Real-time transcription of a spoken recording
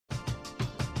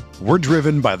We're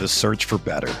driven by the search for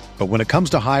better. But when it comes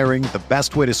to hiring, the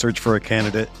best way to search for a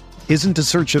candidate isn't to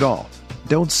search at all.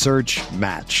 Don't search,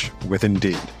 match with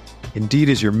Indeed. Indeed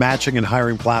is your matching and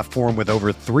hiring platform with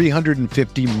over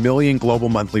 350 million global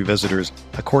monthly visitors,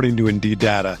 according to Indeed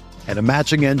data, and a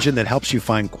matching engine that helps you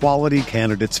find quality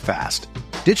candidates fast.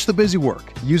 Ditch the busy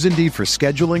work. Use Indeed for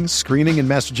scheduling, screening, and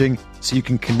messaging so you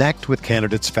can connect with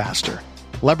candidates faster.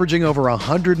 Leveraging over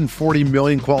 140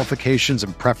 million qualifications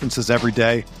and preferences every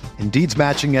day, Indeed's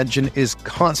matching engine is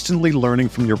constantly learning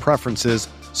from your preferences,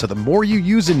 so the more you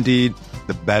use Indeed,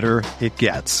 the better it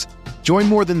gets. Join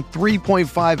more than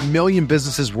 3.5 million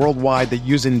businesses worldwide that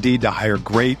use Indeed to hire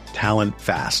great talent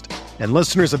fast. And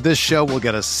listeners of this show will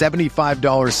get a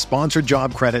 $75 sponsored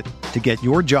job credit to get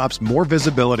your jobs more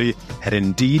visibility at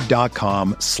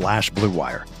Indeed.com/Blue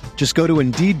Wire. Just go to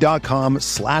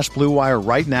Indeed.com/Blue Wire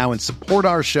right now and support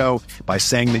our show by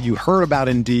saying that you heard about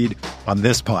Indeed on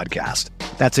this podcast.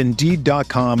 That's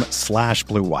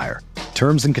Indeed.com/Blue Wire.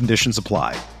 Terms and conditions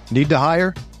apply. Need to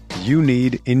hire? You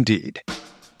need Indeed.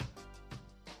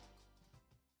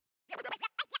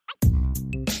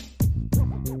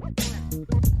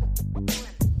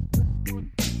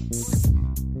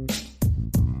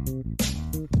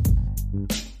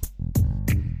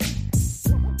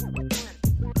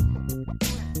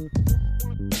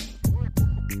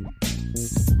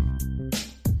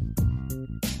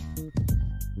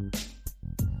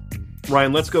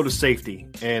 Ryan, let's go to safety,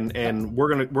 and we're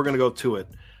gonna go to it.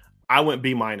 I went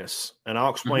B-, and I'll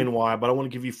explain why, but I want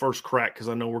to give you first crack because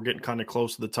I know we're getting kind of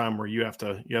close to the time where you have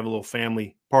a little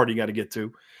family party you got to get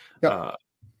to. Yep.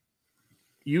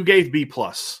 You gave B+.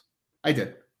 I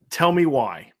did. Tell me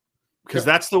why, because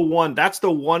that's the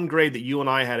one grade that you and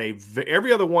I had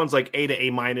every other one's like A to A-,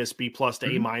 B+ to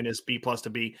A-, B+ to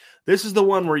B. This is the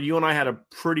one where you and I had a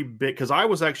pretty big, because I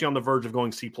was actually on the verge of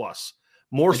going C+,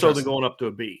 more so than going up to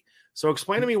a B. So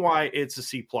explain to me why it's a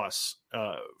C+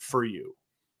 for you.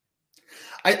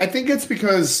 I think it's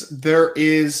because there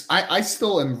is – I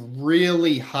still am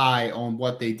really high on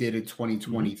what they did in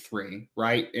 2023,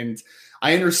 right? And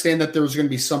I understand that there's going to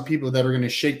be some people that are going to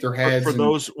shake their heads. For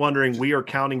those wondering, we are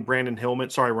counting Brandon Hillman.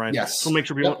 Sorry, Ryan. Yes. So make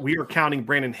sure we are counting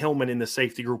Brandon Hillman in the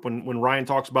safety group. When Ryan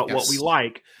talks about what we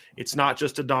like, it's not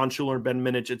just a Don Schuler and Ben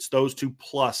Minich. It's those two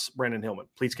plus Brandon Hillman.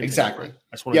 Please continue. Exactly.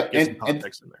 I just want to get some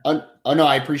context in there. No,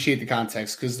 I appreciate the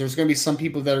context because there's going to be some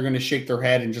people that are going to shake their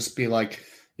head and just be like,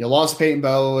 you lost Peyton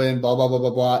Bowen, blah, blah, blah, blah,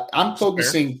 blah. I'm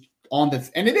focusing on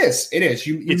and it is.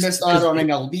 You missed out on an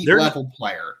elite level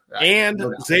player. And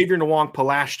Xavier Nwangpa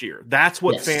last year. That's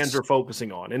what fans are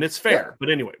focusing on. And it's fair. Yeah. But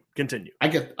anyway, continue. I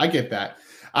get that.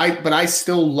 But I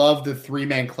still love the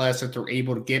 3-man class that they're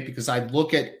able to get because I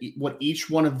look at what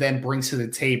each one of them brings to the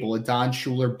table, Don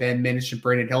Schuler, Ben Minich, and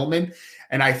Brandon Hillman.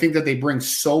 And I think that they bring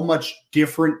so much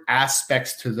different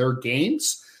aspects to their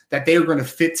games that they are going to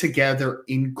fit together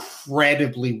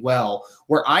incredibly well.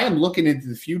 Where I am looking into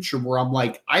the future where I'm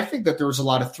like, I think that there's a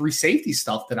lot of 3 safety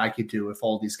stuff that I could do if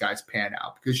all these guys pan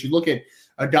out. Because you look at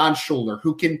Don Schuler,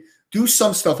 who can do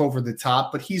some stuff over the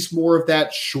top, but he's more of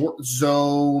that short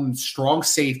zone, strong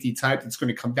safety type that's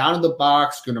going to come down in the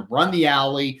box, going to run the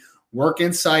alley, work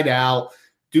inside out,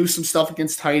 do some stuff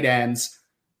against tight ends,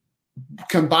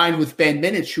 combined with Ben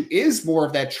Minich, who is more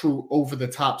of that true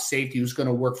over-the-top safety who's going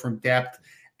to work from depth,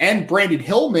 and Brandon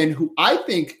Hillman, who I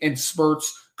think in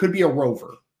spurts could be a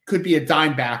rover, could be a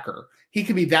dime backer. He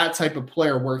could be that type of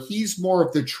player where he's more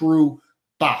of the true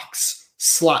box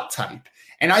slot type.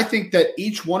 And I think that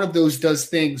each one of those does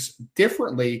things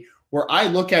differently where I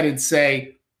look at it and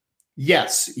say,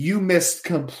 yes, you missed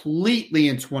completely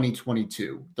in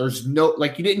 2022. There's no,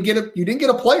 like you didn't get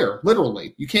a player,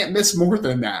 literally. You can't miss more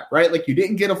than that, right? Like you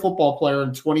didn't get a football player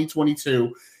in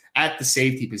 2022 at the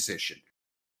safety position.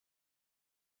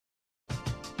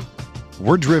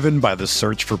 We're driven by the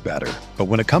search for better. But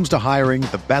when it comes to hiring,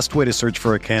 the best way to search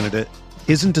for a candidate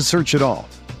isn't to search at all.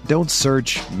 Don't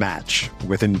search, match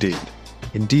with Indeed.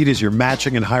 Indeed is your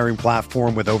matching and hiring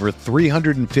platform with over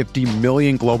 350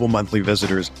 million global monthly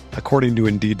visitors, according to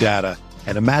Indeed data,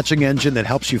 and a matching engine that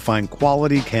helps you find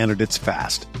quality candidates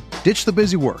fast. Ditch the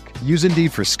busy work. Use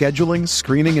Indeed for scheduling,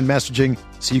 screening, and messaging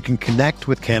so you can connect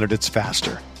with candidates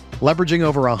faster. Leveraging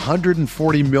over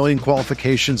 140 million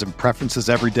qualifications and preferences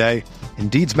every day,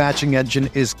 Indeed's matching engine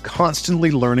is constantly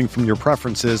learning from your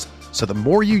preferences, so the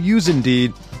more you use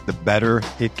Indeed, the better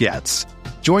it gets.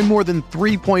 Join more than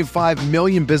 3.5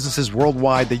 million businesses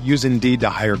worldwide that use Indeed to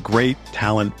hire great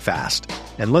talent fast.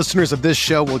 And listeners of this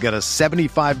show will get a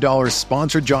 $75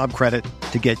 sponsored job credit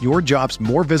to get your jobs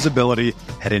more visibility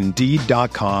at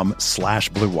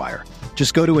Indeed.com/Blue Wire.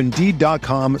 Just go to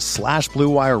Indeed.com/Blue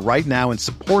Wire right now and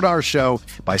support our show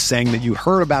by saying that you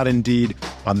heard about Indeed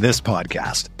on this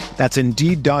podcast. That's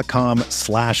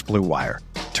Indeed.com/Blue Wire.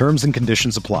 Terms and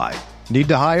conditions apply. Need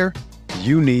to hire?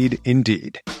 You need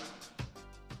Indeed.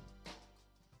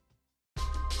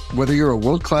 Whether you're a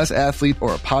world-class athlete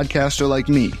or a podcaster like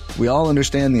me, we all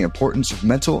understand the importance of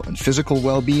mental and physical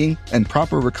well-being and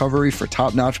proper recovery for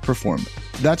top-notch performance.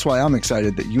 That's why I'm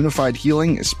excited that Unified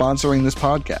Healing is sponsoring this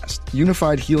podcast.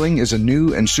 Unified Healing is a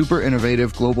new and super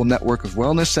innovative global network of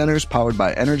wellness centers powered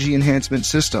by Energy Enhancement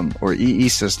System, or EE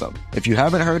System. If you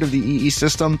haven't heard of the EE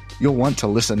System, you'll want to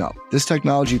listen up. This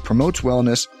technology promotes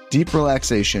wellness, deep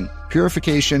relaxation,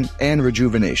 purification, and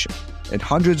rejuvenation. At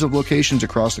hundreds of locations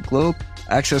across the globe,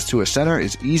 access to a center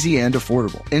is easy and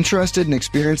affordable. Interested in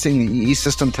experiencing the EE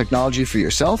System technology for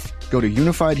yourself? Go to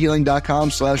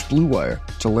unifiedhealing.com/Blue Wire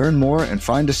to learn more and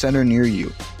find a center near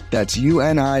you. That's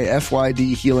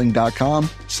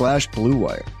UNIFYDhealing.com/Blue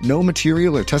Wire. No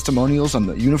material or testimonials on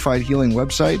the Unified Healing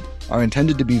website are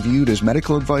intended to be viewed as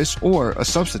medical advice or a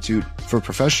substitute for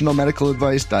professional medical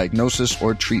advice, diagnosis,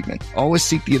 or treatment. Always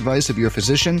seek the advice of your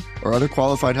physician or other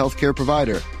qualified healthcare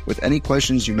provider with any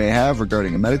questions you may have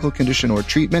regarding a medical condition or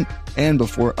treatment and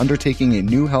before undertaking a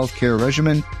new healthcare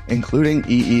regimen, including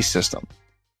EE System.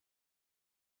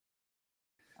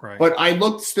 Right. But I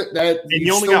looked at that. And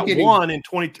you only got one in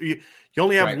 20. You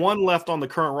only have one left on the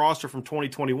current roster from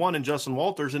 2021 and Justin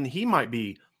Walters, and he might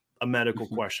be a medical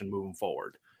question moving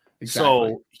forward. Exactly.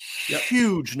 So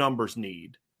huge numbers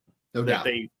need. No doubt.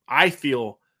 I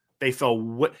feel they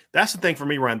fell. That's the thing for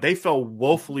me, Ryan. They fell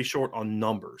woefully short on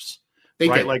numbers. They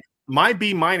right? did. Like my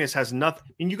B- has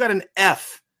nothing. And you got an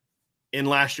F in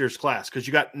last year's class because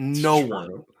you got no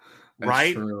one.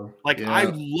 Right? True. Like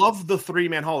I love the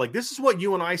 3-man haul. Like this is what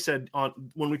you and I said on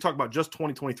when we talked about just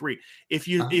 2023.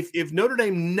 If Notre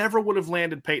Dame never would have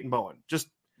landed Peyton Bowen, just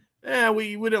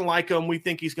we didn't like him. We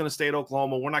think he's going to stay at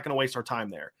Oklahoma. We're not going to waste our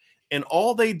time there. And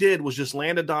all they did was just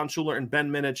land Don Schuler and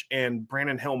Ben Minich and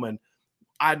Brandon Hillman.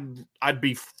 I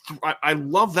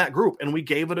love that group, and we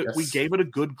gave it a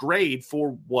good grade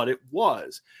for what it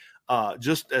was,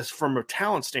 just as from a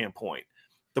talent standpoint.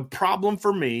 The problem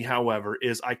for me, however,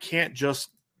 is I can't just.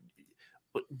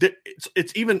 It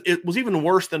was even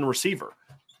worse than receiver,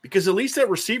 because at least at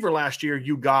receiver last year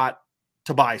you got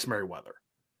Tobias Merriweather.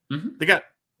 Mm-hmm. They got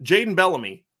Jaden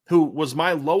Bellamy, who was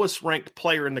my lowest ranked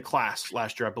player in the class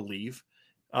last year, I believe,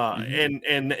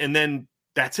 and then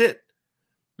that's it.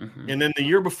 Mm-hmm. And then the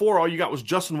year before, all you got was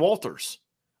Justin Walters,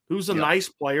 who's a nice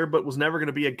player, but was never going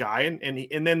to be a guy.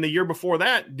 And then the year before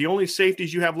that, the only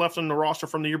safeties you have left on the roster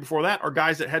from the year before that are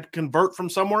guys that had to convert from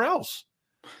somewhere else.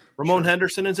 Ramon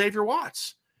Henderson and Xavier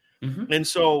Watts. Mm-hmm. And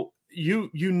so you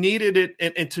needed it.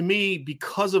 And to me,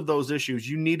 because of those issues,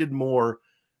 you needed more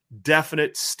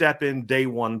definite step-in day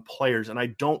one players. And I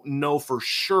don't know for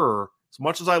sure, as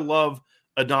much as I love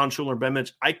Don Schuler and Ben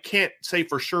Minich, I can't say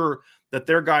for sure that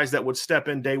they're guys that would step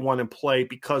in day one and play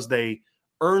because they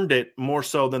earned it more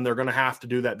so than they're going to have to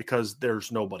do that because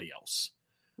there's nobody else.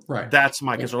 Right. That's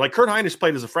my concern. Like Kurt Hines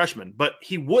played as a freshman, but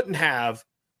he wouldn't have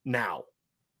now.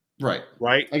 Right.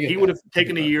 He would have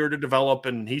taken a year to develop,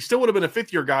 and he still would have been a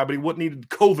fifth-year guy, but he wouldn't need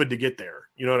COVID to get there.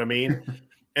 You know what I mean?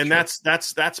 And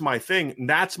that's my thing. And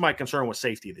that's my concern with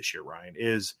safety this year, Ryan,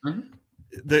 is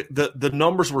the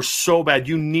numbers were so bad.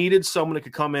 You needed someone that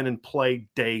could come in and play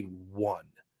day one.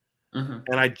 Mm-hmm.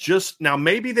 And now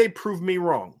maybe they proved me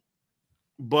wrong,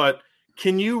 but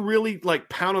can you really like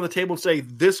pound on the table and say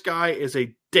this guy is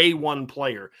a day one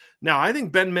player? Now, I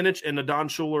think Ben Minich and Don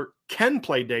Schuler can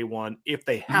play day one if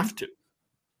they have to.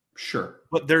 Sure.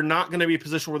 But they're not going to be a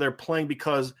position where they're playing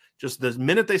because just the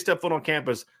minute they step foot on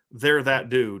campus, they're that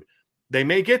dude. They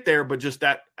may get there, but just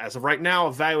that, as of right now,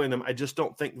 evaluating them, I just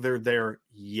don't think they're there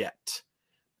yet.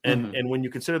 And when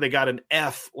you consider they got an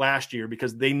F last year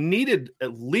because they needed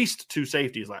at least two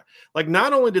safeties. Like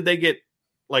not only did they get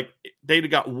they'd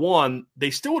got one,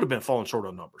 they still would have been falling short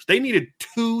on numbers. They needed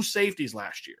two safeties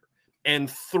last year and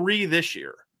three this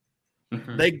year.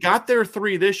 Mm-hmm. They got their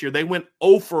three this year. They went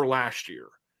 0 for last year.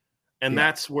 And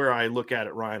that's where I look at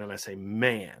it, Ryan, and I say,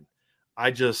 man,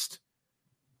 I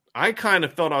kind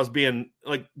of felt I was being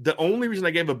like the only reason I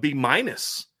gave a B-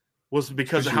 was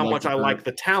because of how much I like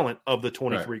the talent of the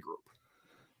 23 group.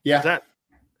 Yeah.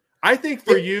 I think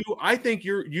for you,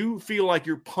 you feel like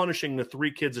you're punishing the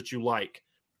three kids that you like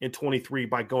in 23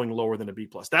 by going lower than a B+.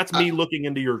 That's me looking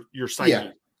into your psyche.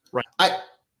 Yeah. Right.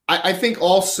 I think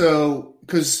also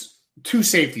because two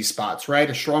safety spots, right?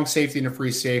 A strong safety and a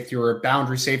free safety, or a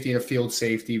boundary safety and a field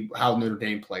safety, how Notre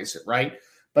Dame plays it, right?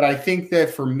 But I think that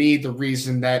for me, the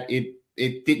reason that it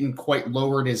didn't quite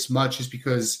lower it as much is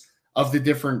because of the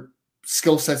different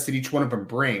skill sets did each one of them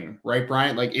bring, right,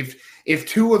 Brian? Like if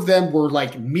two of them were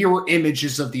like mirror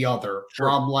images of the other, Sure.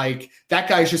 where I'm like, that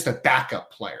guy's just a backup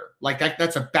player. Like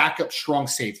that's a backup strong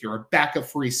safety or a backup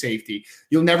free safety.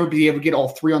 You'll never be able to get all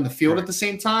three on the field at the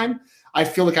same time. I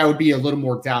feel like I would be a little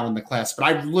more down in the class, but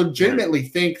I legitimately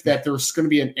think that there's going to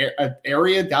be an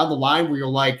area down the line where you're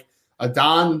like,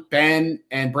 Adon, Ben,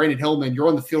 and Brandon Hillman, you're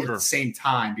on the field at the same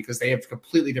time because they have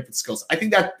completely different skills.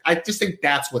 I just think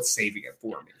that's what's saving it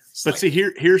for me. But see,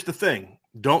 here's the thing.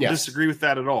 Don't disagree with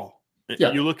that at all.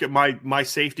 Yeah. You look at my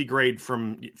safety grade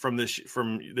from this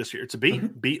year. It's a B.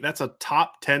 Mm-hmm. B. That's a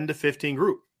top 10 to 15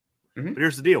 group. Mm-hmm. But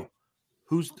here's the deal: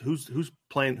 who's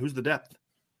playing? Who's the depth?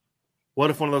 What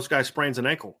if one of those guys sprains an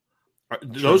ankle?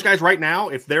 Those guys right now,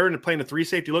 if they're playing a 3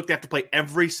 safety look, they have to play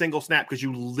every single snap because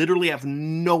you literally have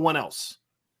no one else.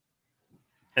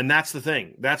 And that's the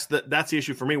thing. That's the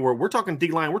issue for me. Where we're talking D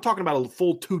line, we're talking about a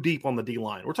full 2 deep on the D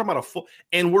line. We're talking about a full,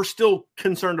 and we're still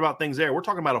concerned about things there. We're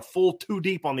talking about a full 2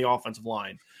 deep on the offensive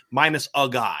line, minus a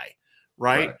guy,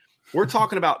 right? We're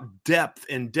talking about depth.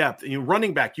 And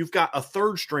running back, you've got a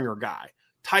third stringer guy.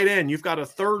 Tight end, you've got a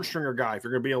third stringer guy if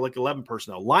you're going to be like 11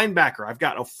 personnel. Linebacker, I've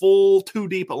got a full 2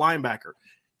 deep at linebacker.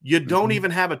 You don't even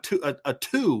have a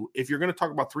two if you're going to talk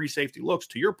about 3 safety looks,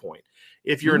 to your point.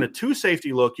 If you're in a 2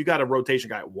 safety look, you got a rotation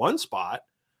guy at one spot.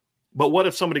 But what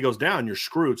if somebody goes down? You're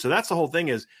screwed. So that's the whole thing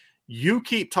is you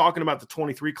keep talking about the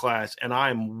 23 class, and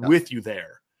I'm with you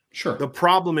there. Sure. The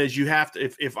problem is you have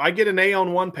to if I get an A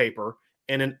on one paper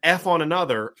and an F on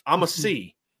another, I'm a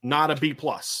C, not a B+.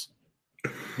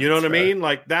 You know what I mean?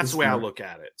 Like that's the way I look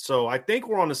at it. So I think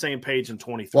we're on the same page in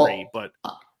 23, but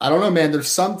I don't know, man. There's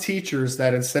some teachers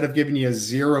that instead of giving you a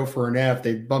 0 for an F,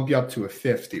 they bump you up to a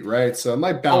 50, right? So it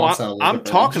might balance out a little bit. I'm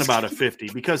talking about a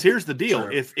 50 because here's the deal.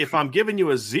 Sure. If I'm giving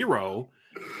you a 0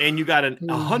 and you got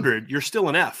 100, you're still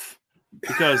an F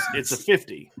because it's a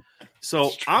 50.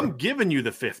 So I'm giving you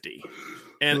the 50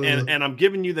 and I'm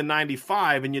giving you the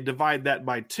 95 and you divide that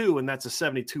by 2 and that's a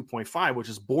 72.5, which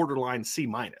is borderline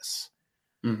C-.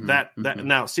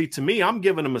 Now, see, to me, I'm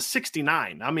giving them a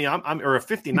 69. I mean, I'm or a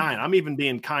 59. I'm even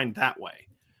being kind that way,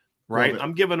 right?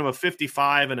 I'm giving them a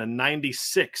 55 and a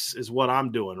 96 is what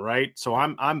I'm doing, right? So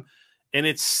I'm, and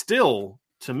it's still,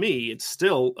 to me, it's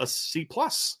still a C+.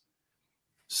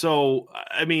 So,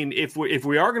 I mean, if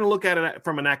we are going to look at it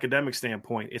from an academic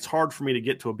standpoint, it's hard for me to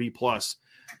get to a B+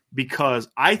 because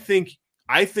I think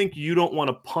you don't want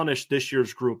to punish this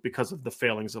year's group because of the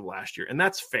failings of last year, and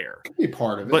that's fair. Could be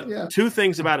part of it. But 2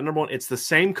 things about it. Number one, it's the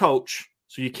same coach,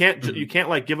 so you can't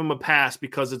like give him a pass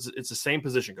because it's the same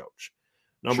position coach.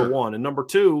 Number one, and number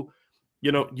 2,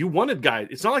 you wanted guys.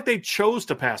 It's not like they chose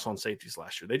to pass on safeties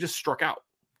last year; they just struck out.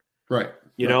 Right.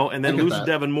 And then losing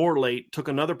Devin Moore late took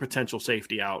another potential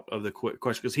safety out of the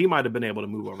question because he might have been able to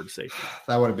move over to safety.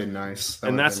 That would have been nice.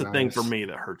 That's the thing for me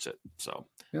that hurts it. So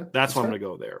that's why I'm going to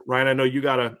go there. Ryan, I know you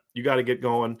gotta get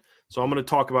going. So I'm going to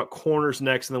talk about corners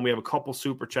next, and then we have a couple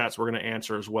super chats we're going to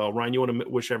answer as well. Ryan, you want to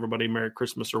wish everybody Merry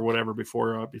Christmas or whatever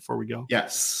before we go?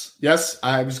 Yes.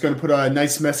 I was going to put a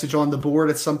nice message on the board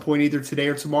at some point, either today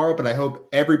or tomorrow. But I hope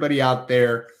everybody out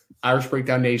there, Irish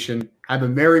Breakdown Nation, have a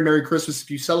Merry Christmas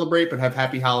if you celebrate, but have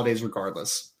happy holidays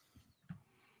regardless.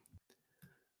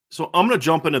 So I'm going to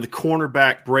jump into the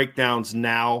cornerback breakdowns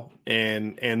now,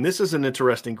 and this is an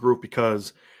interesting group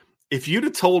because if you'd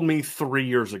have told me 3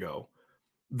 years ago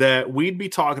that we'd be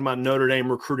talking about Notre Dame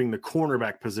recruiting the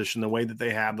cornerback position the way that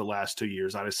they have the last 2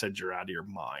 years, I'd have said you're out of your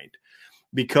mind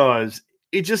because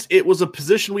it was a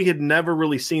position we had never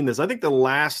really seen this. I think the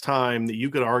last time that you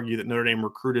could argue that Notre Dame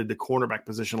recruited the cornerback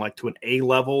position like to an A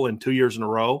level in 2 years in a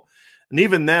row, and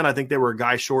even then I think they were a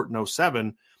guy short in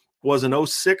 2007, was in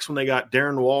 2006 when they got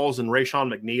Darren Walls and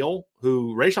Rayshon McNeil,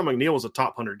 who Rayshon McNeil was a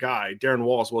top 100 guy. Darren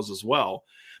Walls was as well.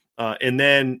 And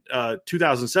then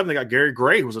 2007, they got Gary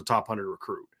Gray, who was a top 100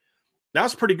 recruit. That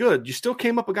was pretty good. You still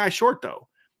came up a guy short, though.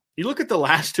 You look at the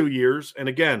last 2 years, and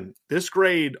again, this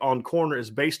grade on corner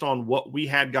is based on what we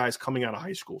had guys coming out of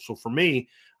high school. So for me,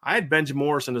 I had Benjamin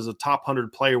Morrison as a top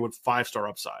 100 player with 5-star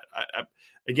upside.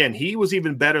 Again, he was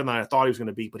even better than I thought he was going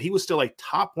to be, but he was still a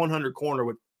top 100 corner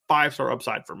with 5-star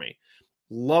upside for me.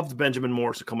 Loved Benjamin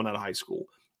Morrison coming out of high school.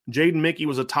 Jaden Mickey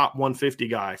was a top 150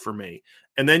 guy for me.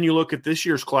 And then you look at this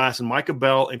year's class, and Micah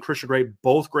Bell and Christian Gray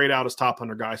both grade out as top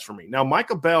 100 guys for me. Now,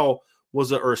 Micah Bell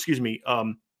was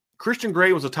Christian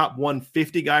Gray was a top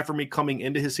 150 guy for me coming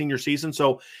into his senior season.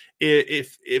 So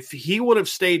if he would have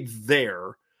stayed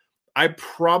there, I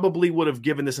probably would have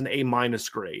given this an A-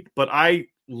 grade. But I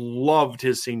loved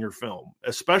his senior film,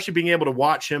 especially being able to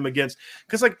watch him against –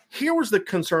 because, here was the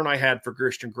concern I had for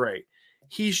Christian Gray.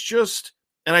 He's just –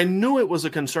 And I knew it was a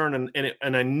concern,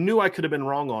 and I knew I could have been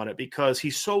wrong on it because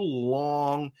he's so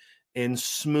long and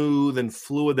smooth and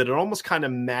fluid that it almost kind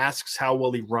of masks how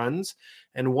well he runs.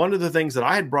 And one of the things that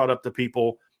I had brought up to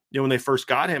people, when they first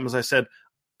got him, is I said,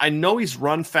 I know he's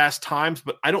run fast times,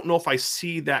 but I don't know if I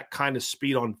see that kind of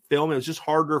speed on film. It was just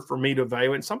harder for me to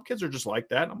evaluate. And some kids are just like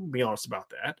that. I'm going to be honest about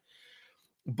that.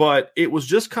 But it was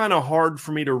just kind of hard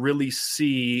for me to really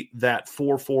see that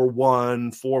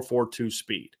 4.41, 4.42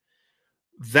 speed.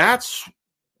 That's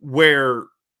where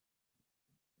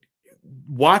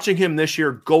watching him this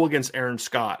year go against Aaron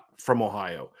Scott from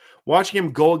Ohio, watching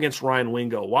him go against Ryan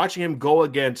Wingo, watching him go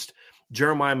against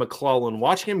Jeremiah McClellan,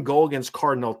 watching him go against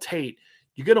Cardinal Tate,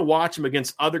 you're going to watch him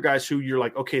against other guys who you're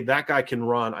like, okay, that guy can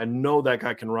run. I know that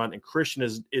guy can run. And Christian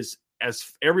is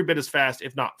as every bit as fast,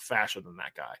 if not faster than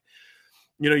that guy.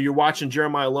 You're watching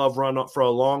Jeremiah Love run up for a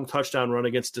long touchdown run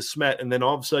against DeSmet, and then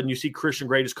all of a sudden you see Christian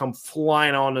Gray just come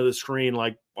flying onto the screen,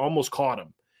 like almost caught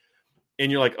him.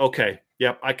 And you're like, okay,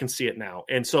 yep, I can see it now.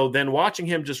 And so then watching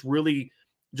him just really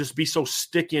just be so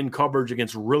sticky in coverage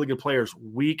against really good players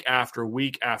week after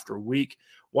week after week,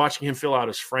 watching him fill out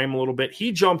his frame a little bit,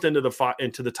 he jumped into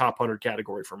the top 100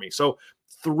 category for me. So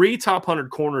 3 top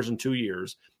 100 corners in 2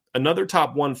 years, another top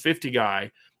 150 guy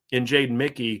in Jaden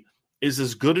Mickey is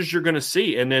as good as you're going to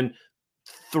see. And then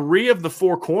 3 of the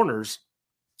 4 corners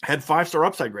had 5-star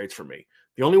upside grades for me.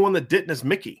 The only one that didn't is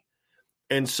Mickey.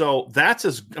 And so that's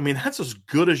as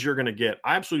good as you're going to get.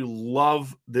 I absolutely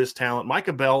love this talent.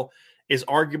 Micah Bell is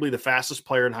arguably the fastest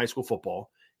player in high school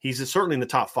football. He's certainly in the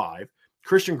top 5.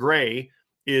 Christian Gray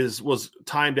was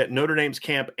timed at Notre Dame's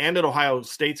camp and at Ohio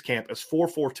State's camp as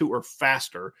 4.42 or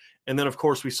faster. And then, of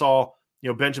course, we saw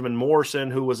Benjamin Morrison,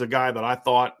 who was a guy that I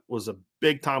thought was a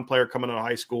big-time player coming out of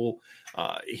high school.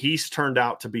 He's turned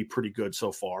out to be pretty good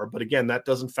so far. But, again, that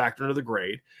doesn't factor into the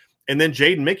grade. And then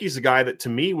Jaden Mickey's a guy that, to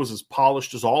me, was as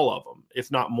polished as all of them,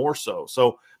 if not more so.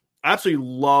 So I absolutely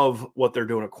love what they're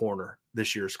doing at corner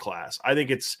this year's class. I think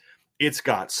it's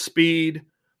got speed,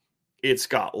 it's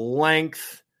got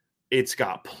length, it's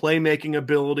got playmaking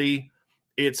ability,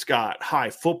 it's got high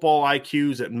football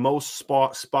IQs at most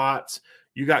spots.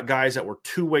 You got guys that were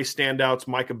two-way standouts.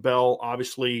 Micah Bell,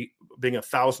 obviously, being a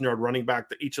 1,000-yard running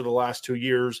back each of the last 2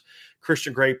 years.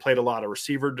 Christian Gray played a lot of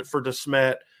receiver for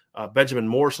DeSmet. Benjamin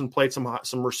Morrison played some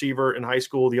receiver in high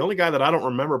school. The only guy that I don't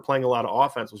remember playing a lot of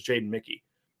offense was Jaden Mickey,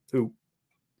 who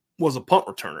was a punt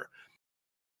returner.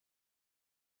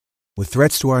 With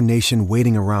threats to our nation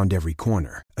waiting around every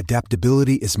corner,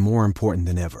 adaptability is more important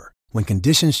than ever. When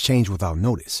conditions change without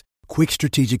notice, quick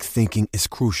strategic thinking is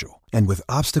crucial. And with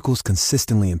obstacles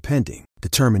consistently impending,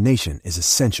 determination is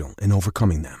essential in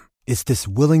overcoming them. It's this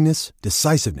willingness,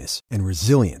 decisiveness, and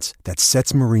resilience that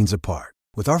sets Marines apart.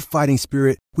 With our fighting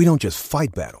spirit, we don't just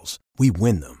fight battles, we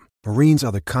win them. Marines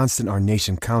are the constant our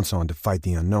nation counts on to fight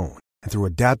the unknown. And through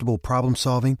adaptable problem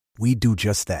solving, we do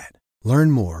just that.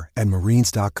 Learn more at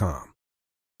Marines.com.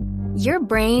 Your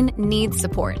brain needs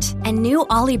support, and new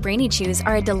Ollie Brainy Chews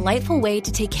are a delightful way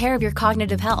to take care of your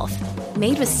cognitive health.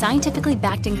 Made with scientifically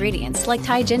backed ingredients like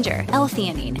Thai ginger,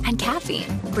 L-theanine, and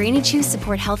caffeine, Brainy Chews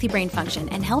support healthy brain function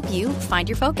and help you find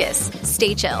your focus,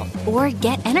 stay chill, or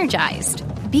get energized.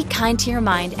 Be kind to your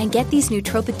mind and get these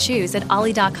nootropic chews at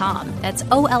ollie.com. That's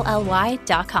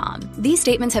OLLY.com. These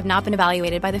statements have not been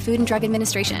evaluated by the Food and Drug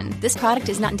Administration. This product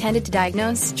is not intended to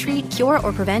diagnose, treat, cure,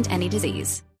 or prevent any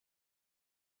disease.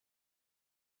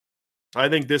 I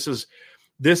think this is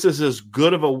as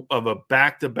good of a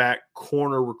back-to-back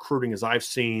corner recruiting as I've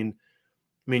seen.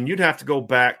 I mean, you'd have to go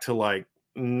back to like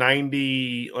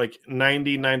 90,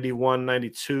 91,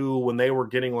 92 when they were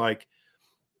getting like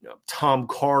Tom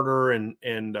Carter and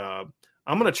I'm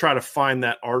going to try to find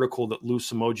that article that Lou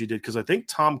Samoji did, because I think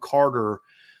Tom Carter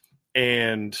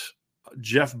and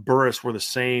Jeff Burris were the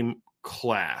same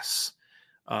class.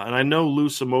 And I know Lou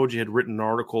Samoji had written an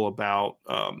article about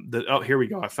that. Oh, here we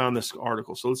go. I found this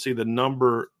article. So let's see the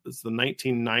number. It's the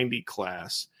 1990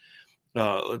 class.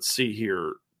 Let's see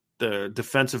here. The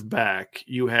defensive back.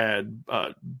 You had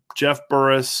Jeff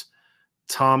Burris,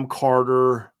 Tom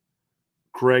Carter,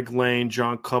 Greg Lane,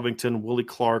 John Covington, Willie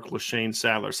Clark, LaShane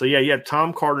Sadler. So, yeah, you had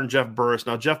Tom Carter and Jeff Burris.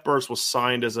 Now, Jeff Burris was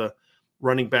signed as a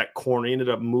running back corner. He ended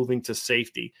up moving to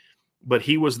safety, but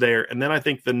he was there. And then I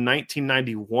think the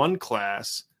 1991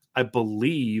 class, I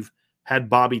believe, had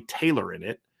Bobby Taylor in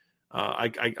it.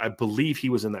 I believe he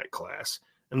was in that class.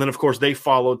 And then, of course, they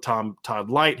followed Todd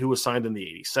Light, who was signed in the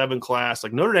 87 class.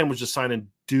 Like, Notre Dame was just signing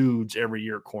dudes every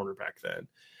year corner back then.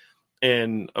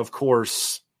 And, of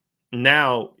course,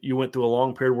 now you went through a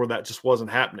long period where that just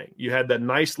wasn't happening. You had that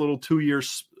nice little 2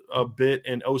 years a bit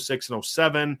in 06 and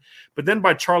 07. But then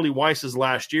by Charlie Weiss's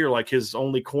last year, like his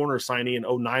only corner signee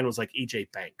in 09 was like E.J.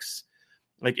 Banks.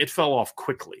 Like it fell off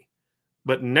quickly.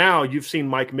 But now you've seen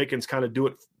Mike Mickens kind of do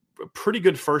it pretty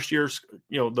good first years.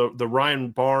 The Ryan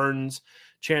Barnes,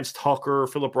 Chance Tucker,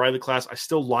 Philip Riley class,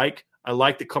 I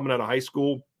liked it coming out of high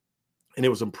school. And it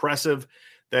was impressive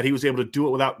that he was able to do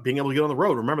it without being able to get on the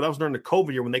road. Remember, that was during the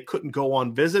COVID year when they couldn't go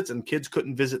on visits and kids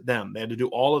couldn't visit them. They had to do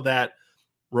all of that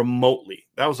remotely.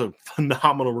 That was a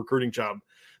phenomenal recruiting job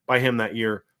by him that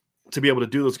year to be able to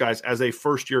do those guys as a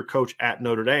first-year coach at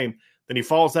Notre Dame. Then he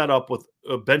follows that up with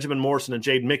Benjamin Morrison and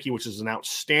Jaden Mickey, which is an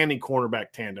outstanding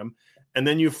cornerback tandem. And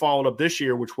then you followed up this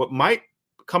year, which what might,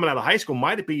 coming out of high school,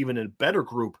 might be even a better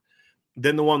group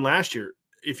than the one last year.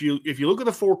 If you look at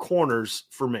the four corners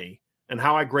for me, and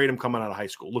how I grade him coming out of high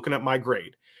school. Looking at my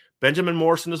grade, Benjamin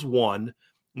Morrison is 1,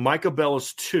 Micah Bell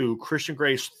is 2, Christian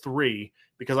Gray is 3,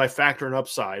 because I factor in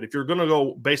upside. If you're going to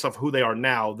go based off who they are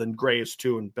now, then Gray is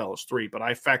 2 and Bell is 3, but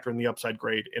I factor in the upside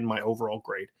grade in my overall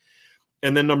grade.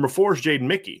 And then number 4 is Jaden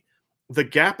Mickey. The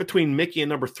gap between Mickey and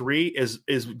number 3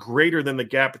 is greater than the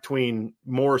gap between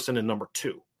Morrison and number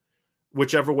 2,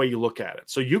 whichever way you look at it.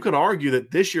 So you could argue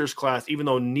that this year's class, even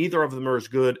though neither of them are as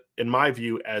good, in my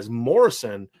view, as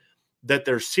Morrison, that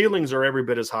their ceilings are every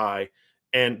bit as high,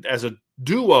 and as a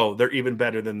duo, they're even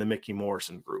better than the Mickey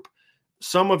Morrison group.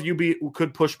 Some of you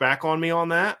could push back on me on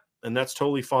that, and that's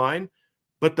totally fine.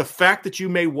 But the fact that you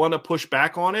may want to push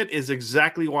back on it is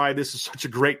exactly why this is such a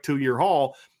great 2-year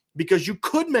haul, because you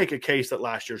could make a case that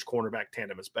last year's cornerback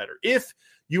tandem is better if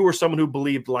you were someone who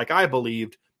believed, like I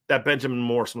believed, that Benjamin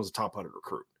Morrison was a top 100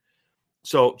 recruit.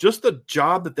 So just the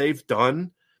job that they've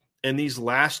done in these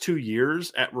last 2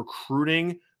 years at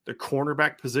recruiting the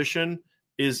cornerback position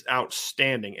is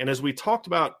outstanding. And as we talked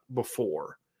about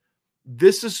before,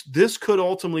 this could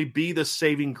ultimately be the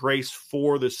saving grace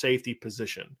for the safety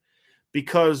position,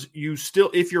 because you still,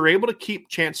 if you're able to keep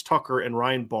Chance Tucker and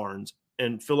Ryan Barnes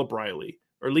and Philip Riley,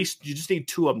 or at least you just need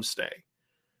 2 of them to stay,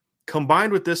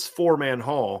 combined with this 4-man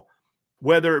haul,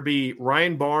 whether it be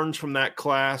Ryan Barnes from that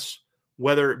class,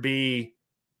 whether it be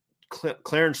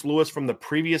Clarence Lewis from the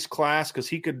previous class, because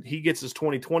he gets his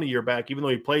 2020 year back, even though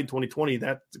he played in 2020,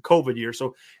 that's the COVID year.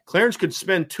 So Clarence could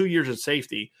spend 2 years at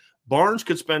safety. Barnes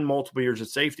could spend multiple years at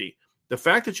safety. The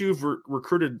fact that you've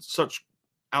recruited such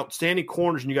outstanding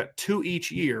corners and you got 2 each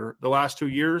year, the last 2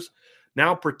 years,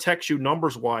 now protects you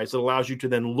numbers-wise. It allows you to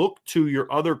then look to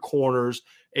your other corners,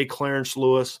 a Clarence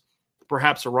Lewis,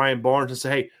 perhaps a Ryan Barnes, and say,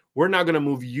 hey, we're not going to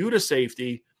move you to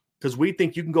safety because we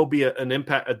think you can go be an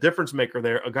impact, a difference maker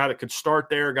there, a guy that could start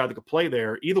there, a guy that could play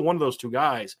there, either one of those 2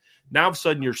 guys. Now, all of a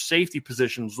sudden, your safety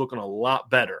position is looking a lot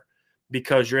better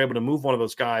because you're able to move one of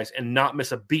those guys and not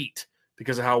miss a beat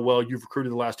because of how well you've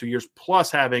recruited the last 2 years, plus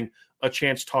having a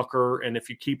Chance Tucker, and if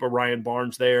you keep a Ryan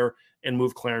Barnes there and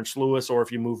move Clarence Lewis, or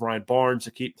if you move Ryan Barnes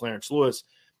to keep Clarence Lewis,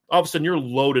 all of a sudden you're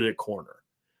loaded at corner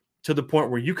to the point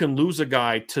where you can lose a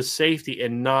guy to safety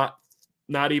and not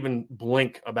even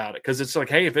blink about it. Because it's like,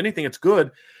 hey, if anything, it's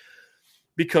good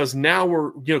because now we're,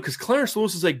 because Clarence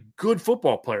Lewis is a good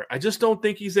football player. I just don't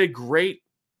think he's a great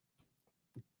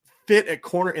fit at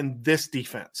corner in this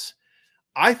defense.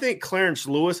 I think Clarence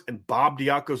Lewis and Bob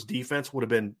Diaco's defense would have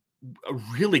been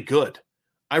really good.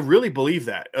 I really believe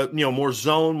that. More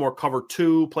zone, more cover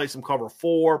 2, play some cover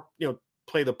 4,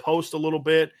 play the post a little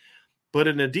bit. But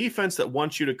in a defense that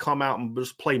wants you to come out and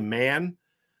just play man,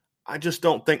 I just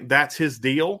don't think that's his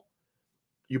deal.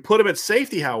 You put him at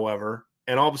safety, however,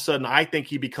 and all of a sudden I think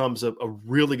he becomes a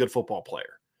really good football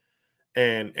player.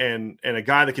 And a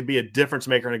guy that could be a difference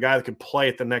maker and a guy that can play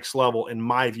at the next level, in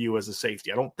my view, as a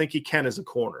safety. I don't think he can as a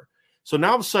corner. So now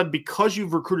all of a sudden, because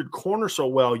you've recruited corner so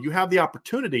well, you have the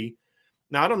opportunity.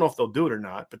 Now, I don't know if they'll do it or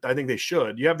not, but I think they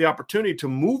should. You have the opportunity to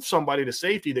move somebody to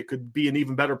safety that could be an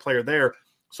even better player there.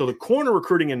 So the corner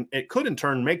recruiting, and it could in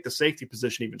turn make the safety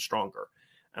position even stronger.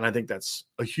 And I think that's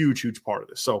a huge, huge part of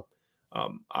this. So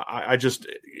I just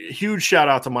huge shout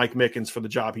out to Mike Mickens for the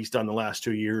job he's done the last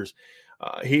 2 years.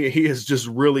 He has just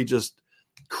really just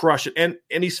crushed it.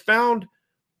 And he's found,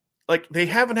 like, they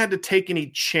haven't had to take any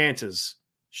chances.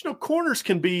 Corners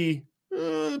can be,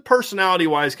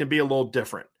 personality-wise, can be a little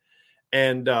different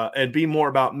and be more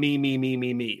about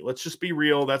me. Let's just be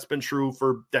real. That's been true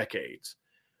for decades.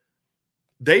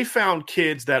 They found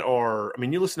kids that are,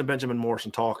 you listen to Benjamin Morrison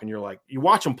talk and you're like, you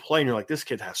watch him play and you're like, this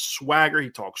kid has swagger.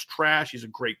 He talks trash. He's a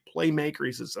great playmaker.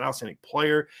 He's an outstanding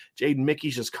player. Jaden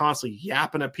Mickey's just constantly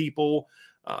yapping at people.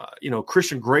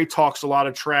 Christian Gray talks a lot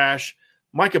of trash.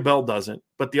 Micah Bell doesn't,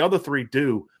 but the other 3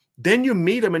 do. Then you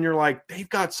meet them and you're like, they've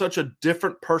got such a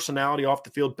different personality off the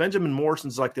field. Benjamin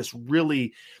Morrison's like this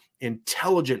really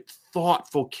intelligent,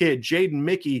 thoughtful kid. Jaden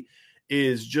Mickey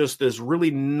is just this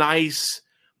really nice,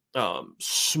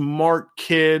 smart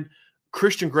kid.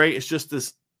 Christian Gray is just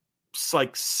this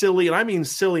like silly, and I mean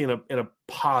silly in a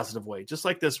positive way, just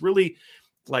like this really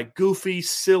like goofy,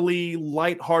 silly,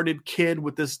 lighthearted kid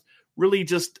with this really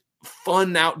just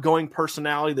fun, outgoing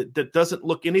personality that doesn't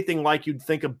look anything like you'd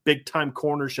think a big time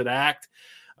corner should act.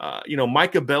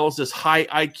 Micah Bell's this high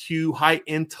IQ, high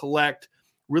intellect,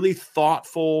 really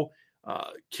thoughtful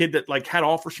kid that like had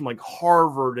offers from like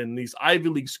Harvard and these Ivy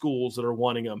League schools that are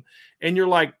wanting him. And you're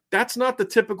like, that's not the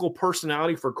typical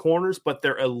personality for corners, but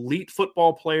they're elite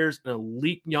football players and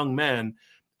elite young men,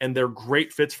 and they're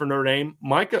great fits for Notre Dame.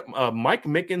 Mike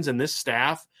Mickens and this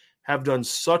staff have done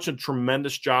such a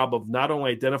tremendous job of not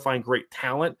only identifying great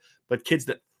talent, but kids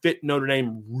that fit Notre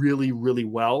Dame really, really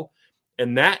well.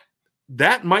 And that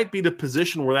might be the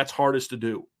position where that's hardest to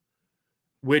do,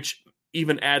 which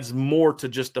even adds more to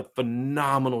just the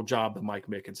phenomenal job that Mike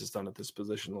Mickens has done at this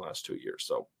position in the last 2 years.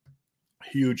 So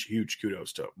huge, huge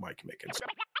kudos to Mike Mickens.